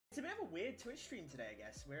a weird Twitch stream today, I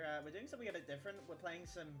guess. We're doing something a bit different. We're playing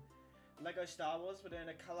some Lego Star Wars. We're doing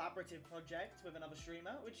a collaborative project with another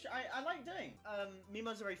streamer, which I like doing.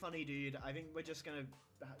 Mimo's a very funny dude. I think we're just gonna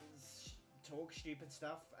talk stupid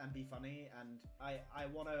stuff and be funny, and I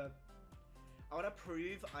wanna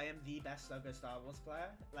prove I am the best Lego Star Wars player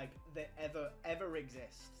like that ever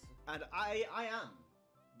exists, and I am,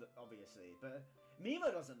 obviously, but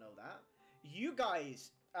Mimo doesn't know that. You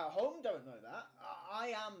guys at home don't know that. I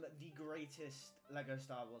am the greatest Lego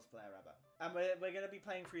Star Wars player ever. And we're going to be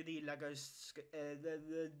playing through the Legos...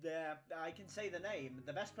 I can say the name.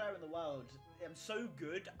 The best player in the world. I'm so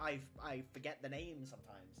good, I forget the name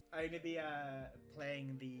sometimes. I'm going to be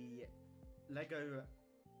playing the Lego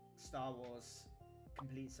Star Wars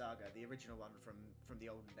Complete Saga, the original one from the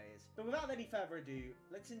olden days. But without any further ado,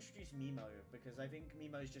 let's introduce Mimo, because I think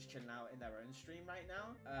Mimo's just chilling out in their own stream right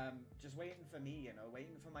now. Just waiting for me, you know,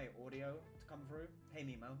 waiting for my audio to come through. Hey,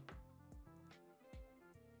 Mimo.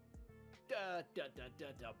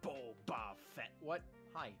 Boba Fett. What?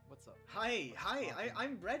 Hi, what's up? Hi,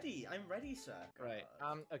 I'm ready, sir. Right.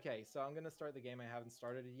 Okay, so I'm gonna start the game. I haven't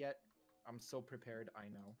started it yet. I'm so prepared, I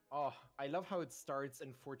know. Oh, I love how it starts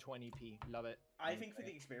in 420p. Love it. I think for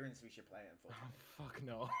the experience we should play it in 420p. Oh, fuck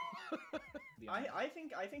no. I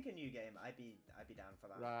think a new game. I'd be down for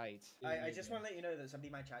that. Right. I just want to let you know that somebody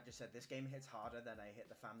in my chat just said this game hits harder than I hit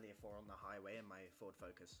the family of 4 on the highway in my Ford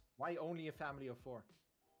Focus. Why only a family of 4?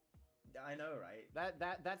 I know, right?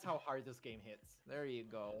 That's how hard this game hits. There you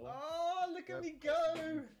go. Oh, look at me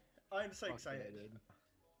go! I'm so excited.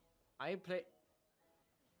 I play.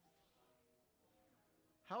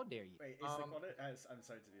 How dare you? Wait, is the quality? I'm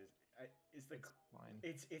sorry to do this. Is the? It's fine.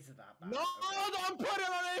 It's that bad. No, okay. don't put it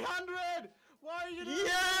on 800. Why are you doing?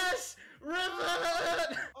 Yes,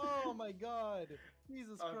 Riven! Oh my God,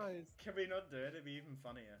 Jesus Christ! Can we not do it? It'd be even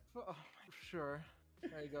funnier. Oh, sure.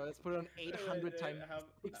 There you go. Let's put it on 800 times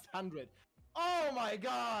 600. Oh my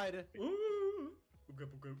God! Ooh.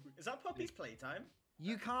 Is that Poppy's playtime?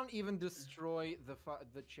 You can't even destroy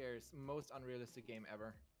the chairs. Most unrealistic game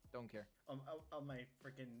ever. Don't care. On my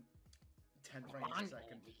freaking 10 frames a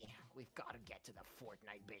second. We've got to get to the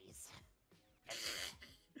Fortnite base.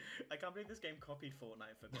 I can't believe this game copied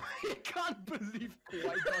Fortnite for me. I can't believe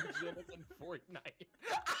Qui-Gon Jinn is in Fortnite.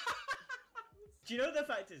 Do you know the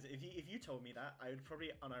fact is, if you told me that, I would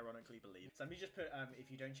probably unironically believe. Somebody just put,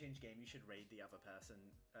 if you don't change game, you should raid the other person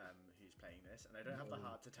who's playing this, and I don't have the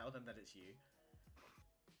heart to tell them that it's you.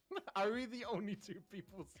 Are we the only 2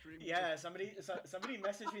 people streaming? Yeah, somebody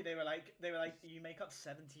messaged me. They were like, you make up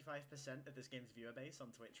 75% of this game's viewer base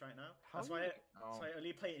on Twitch right now. That's why I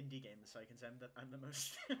only play indie games, so I can say I'm the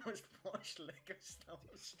most watched Lego Star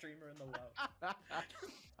Wars streamer in the world.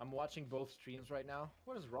 I'm watching both streams right now.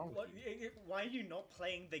 What is wrong with you? Why are you not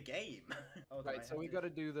playing the game? Right, so we gotta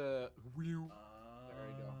do the wheel. There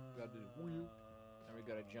we go. We gotta do the wheel, and we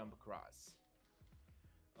gotta jump across.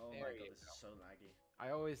 Oh my God, this is so laggy. I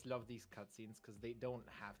always love these cutscenes because they don't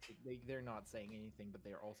have to. They're not saying anything, but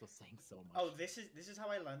they're also saying so much. Oh, this is how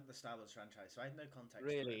I learned the Star Wars franchise. So I had no context.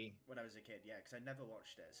 Really? When I was a kid, yeah, because I never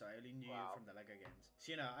watched it, so I only knew it from the Lego games.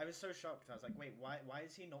 So I was so shocked. I was like, wait, why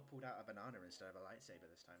is he not pulled out a banana instead of a lightsaber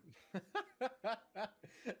this time?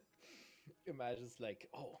 Imagine it's like,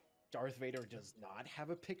 oh, Darth Vader does not have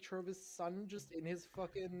a picture of his son just in his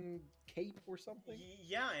fucking cape or something.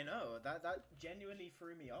 Yeah, I know. That genuinely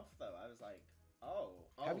threw me off, though. I was like. Oh,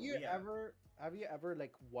 have you ever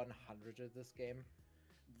like 100'd this game?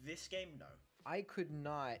 This game, no. I could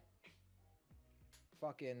not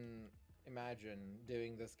fucking imagine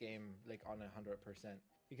doing this game like on 100%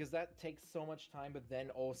 because that takes so much time. But then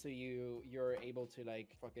also you're able to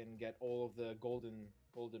like fucking get all of the golden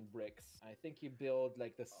bricks. I think you build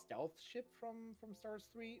like the stealth ship from Star Wars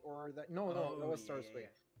 3 or that. No, that was Star Wars 3.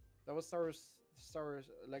 That was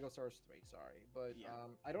Lego Star Wars 3. Sorry, but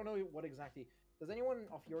I don't know what exactly. Does anyone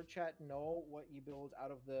of your chat know what you build out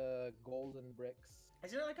of the golden bricks?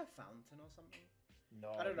 Is it like a fountain or something?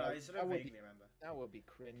 No, I don't know. I sort of vaguely remember. That would be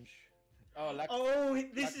cringe. Oh,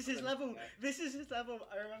 this is his level. This is his level.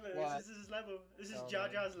 I remember this. This is his level. This is Jar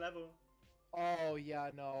Jar's level. Oh yeah,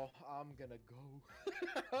 no, I'm gonna go.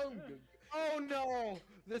 Oh no,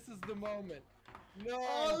 this is the moment. No.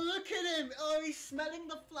 Oh, look at him. Oh, he's smelling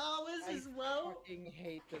the flowers as well. I fucking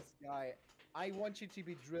hate this guy. I want you to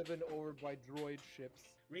be driven over by droid ships.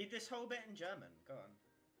 Read this whole bit in German. Go on.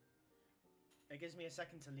 It gives me a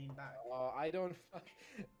second to lean back. I don't.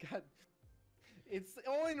 God. It's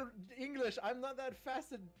all in English. I'm not that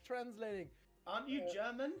fast at translating. Aren't you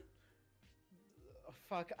German?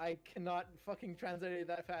 Fuck, I cannot fucking translate it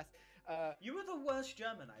that fast. You were the worst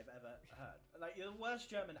German I've ever heard. Like, you're the worst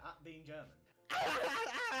German at being German.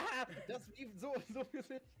 Das lief so viel.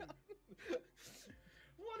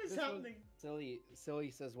 What is This was- happening?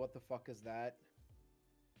 Silly says, "What the fuck is that?"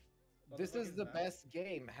 What the This fuck is is the that? best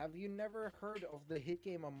game. Have you never heard of the hit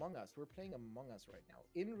game Among Us? We're playing Among Us right now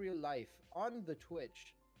in real life on the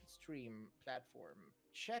Twitch stream platform.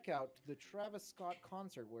 Check out the Travis Scott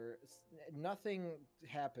concert where nothing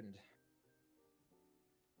happened.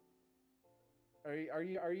 Are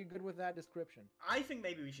you good with that description? I think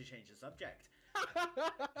maybe we should change the subject.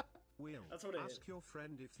 Will, That's what it ask is. your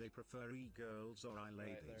friend if they prefer e-girls or Right,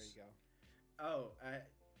 i-ladies. there you go. Oh,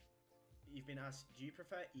 you've been asked, do you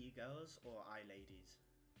prefer e-girls or i-ladies?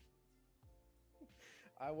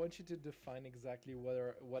 I want you to define exactly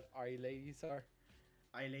what our ladies are.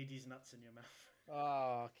 I-ladies nuts in your mouth.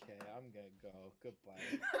 Oh, okay, I'm gonna go. Goodbye.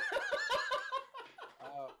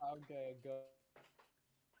 I'm gonna go.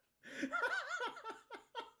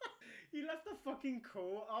 He left the fucking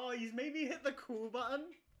cool. Oh, he's made me hit the cool button.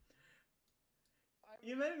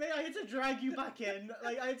 You made me. I had to drag you back in.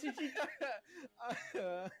 Like I had to.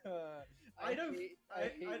 I don't- I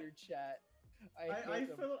hate I- your chat. I hate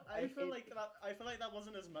them. feel. I feel hate like that. I feel like that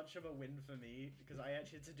wasn't as much of a win for me because I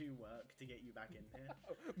actually had to do work to get you back in here.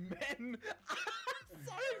 Men.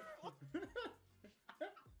 Sorry.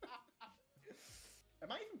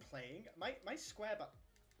 Am I even playing? My square but.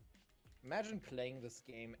 Imagine playing this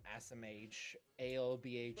game SMH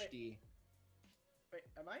ALBHD. Wait,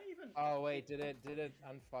 am I even? Oh wait, did it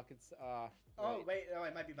unfuck its Oh wait, no,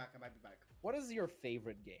 I might be back. I might be back. What is your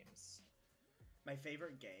favorite games? My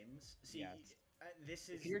favorite games. See, Yes. this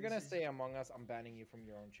is. If you're gonna this is- say Among Us, I'm banning you from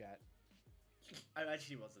your own chat. I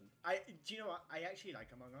actually wasn't. Do you know what? I actually like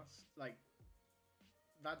Among Us. Like,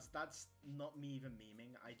 that's not me even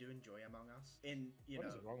memeing. I do enjoy Among Us. What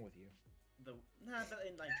is wrong with you? But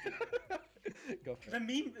in like Go for the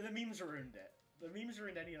it. memes ruined it. The memes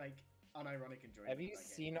ruined any like unironic enjoyment. Have you of that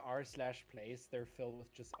game. seen r/plays? They're filled with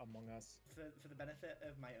just Among Us. For the benefit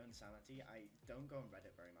of my own sanity, I don't go on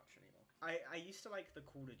Reddit very much anymore. I used to like the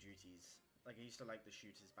Call of Duties. Like I used to like the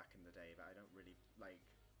shooters back in the day, but I don't really like.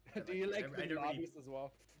 I don't Do you like I the don't lobbies as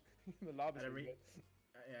well? The lobbies I are don't really- good.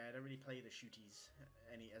 Yeah, I don't really play the shooties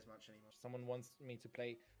as much anymore. Someone wants me to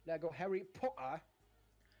play Lego Harry Potter.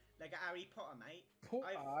 Like Harry Potter, mate.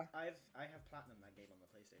 Potter. I have platinum that game on the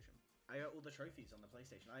PlayStation. I got all the trophies on the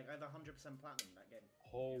PlayStation. I have 100% platinum that game.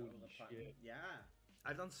 Holy All the platinum. shit. Yeah.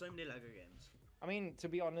 I've done so many Lego games. I mean, to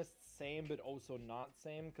be honest, same but also not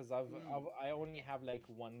same because I only have like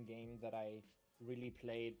one game that I really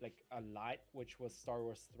played like a lot, which was Star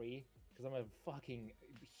Wars 3 because I'm a fucking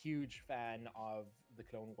huge fan of the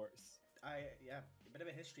Clone Wars. Yeah, a bit of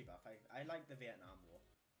a history buff. I like the Vietnam War.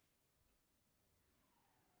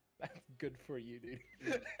 That's good for you, dude.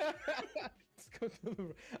 Let's go to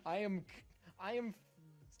the... I am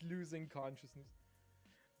losing consciousness.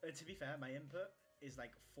 To be fair, my input is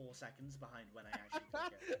like 4 seconds behind when I actually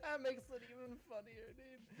click it. That makes it even funnier,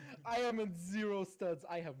 dude. I am at 0 studs.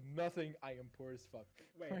 I have nothing. I am poor as fuck.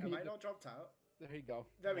 Wait, There am you I go. not dropped out? There you go.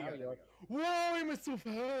 There we Now go. you There we are. go. Whoa, am I so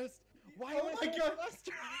fast? Why Oh am my I so God.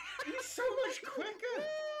 faster? He's so much quicker.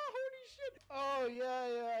 Holy shit! Oh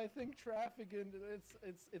yeah. I think traffic and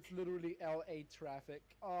it's literally LA traffic.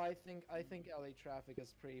 Oh, I think LA traffic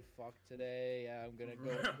is pretty fucked today. Yeah, I'm gonna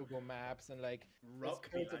go to Google Maps and like let's Rock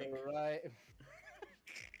go me to like. the right.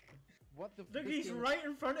 What the? Look, this he's game is- right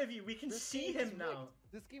in front of you. We can this see game is him now. rigged.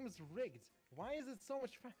 This game is rigged. Why is it so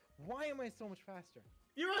much Why am I so much faster?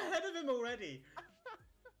 You're ahead of him already.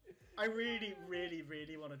 I really, really,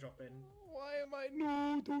 really want to drop in. Why am I?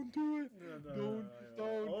 No, don't do it. Don't.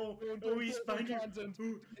 Oh, he's don't finding. content.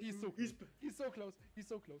 He's so He's. He's so close. He's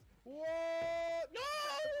so close. What? No!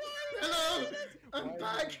 Hello, I'm Why-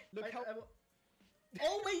 back. Look how.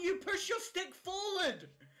 Oh wait, you push your stick forward.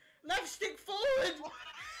 Left stick forward.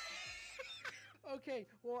 Okay,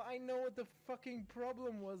 well I know what the fucking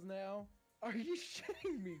problem was now. Are you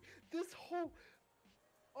shitting me? This whole.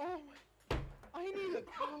 Oh my. I need a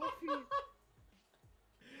coffee.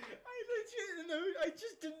 I legit know. I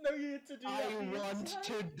just didn't know you had to do that. I for your want time.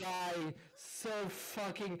 to die so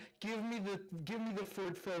fucking. Give me the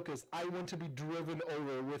Ford Focus. I want to be driven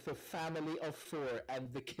over with a family of 4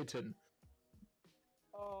 and the kitten.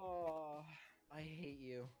 Oh, I hate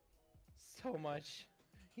you so much.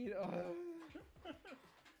 You know,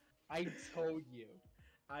 I told you.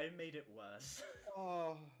 I made it worse.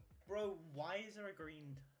 Oh, Bro, why is there a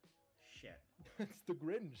green shit? it's the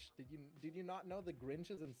Grinch. Did you not know the Grinch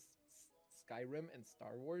is in Skyrim and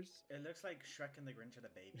Star Wars? It looks like Shrek and the Grinch had a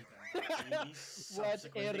baby. Then he What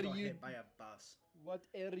subsequently are got you- hit by a bus. What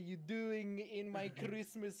are you doing in my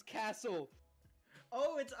Christmas castle?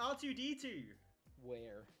 Oh, it's R2D2.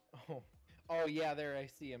 Where? Oh, Oh yeah, there I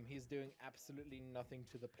see him. He's doing absolutely nothing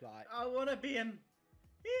to the plot. I wanna be him.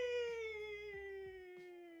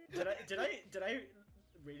 Did I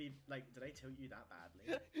really did I tilt you that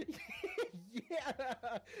badly?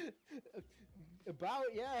 Yeah. About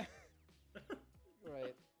yeah.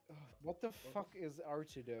 Right. Ugh, what the fuck is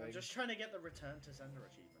Archie doing? I'm just trying to get the return to sender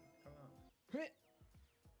achievement. Come on.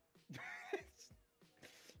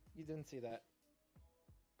 You didn't see that.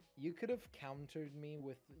 You could have countered me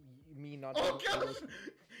with me not. Oh being able god! to-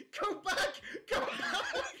 Go back! Go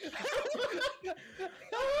back!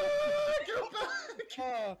 Ah, go back!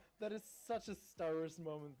 Oh, that is such a Star Wars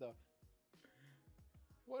moment, though.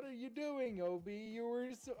 What are you doing, Obi? You were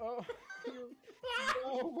so. Oh,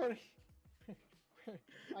 no, what?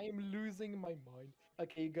 I am losing my mind.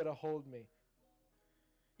 Okay, you gotta hold me.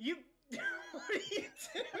 You. What are you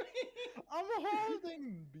doing? I'm holding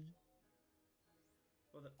me.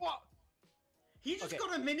 What? What? He just Okay.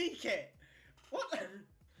 got a mini kit. What?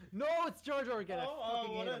 No, it's Jar Jar again. I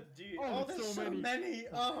fucking what hate a him. dude! Oh, Oh, it's there's so so many. many.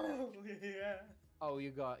 Oh yeah. Oh,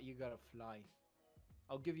 you gotta fly.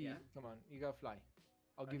 I'll give you. Yeah? Come on, you gotta fly.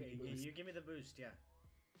 I'll give Okay, you. Boost. you give me the boost, yeah.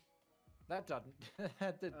 That didn't.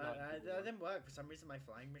 That did not. That didn't work for some reason. My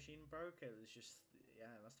flying machine broke. It was just yeah,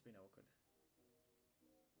 it must have been awkward.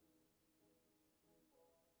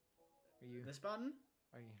 Are you? This button?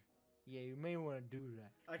 Are you? Yeah, you may want to do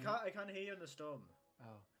that. I can't hear you in the storm.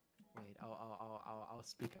 Oh, wait. I'll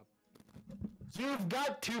speak up. You've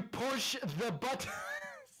got to push the button.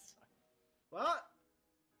 What?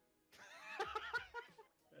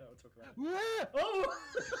 Yeah, we'll talk about it. Wah! Oh!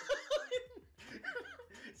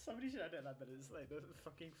 Somebody should edit that, but it's like the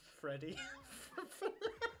fucking Freddy.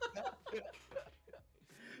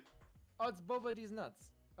 Oh, it's Boba D's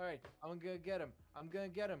nuts. All right, I'm gonna get him. I'm gonna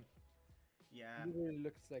get him. Yeah. He really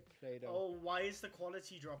looks like Play-Doh. Oh, why is the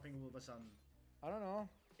quality dropping all of a sudden? I don't know.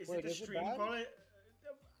 Is Wait, it the is it stream bad? quality?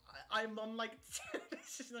 I'm on like.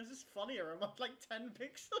 This is funnier. I'm on like 10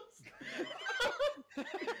 pixels.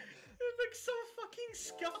 It looks so fucking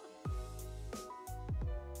scuffed.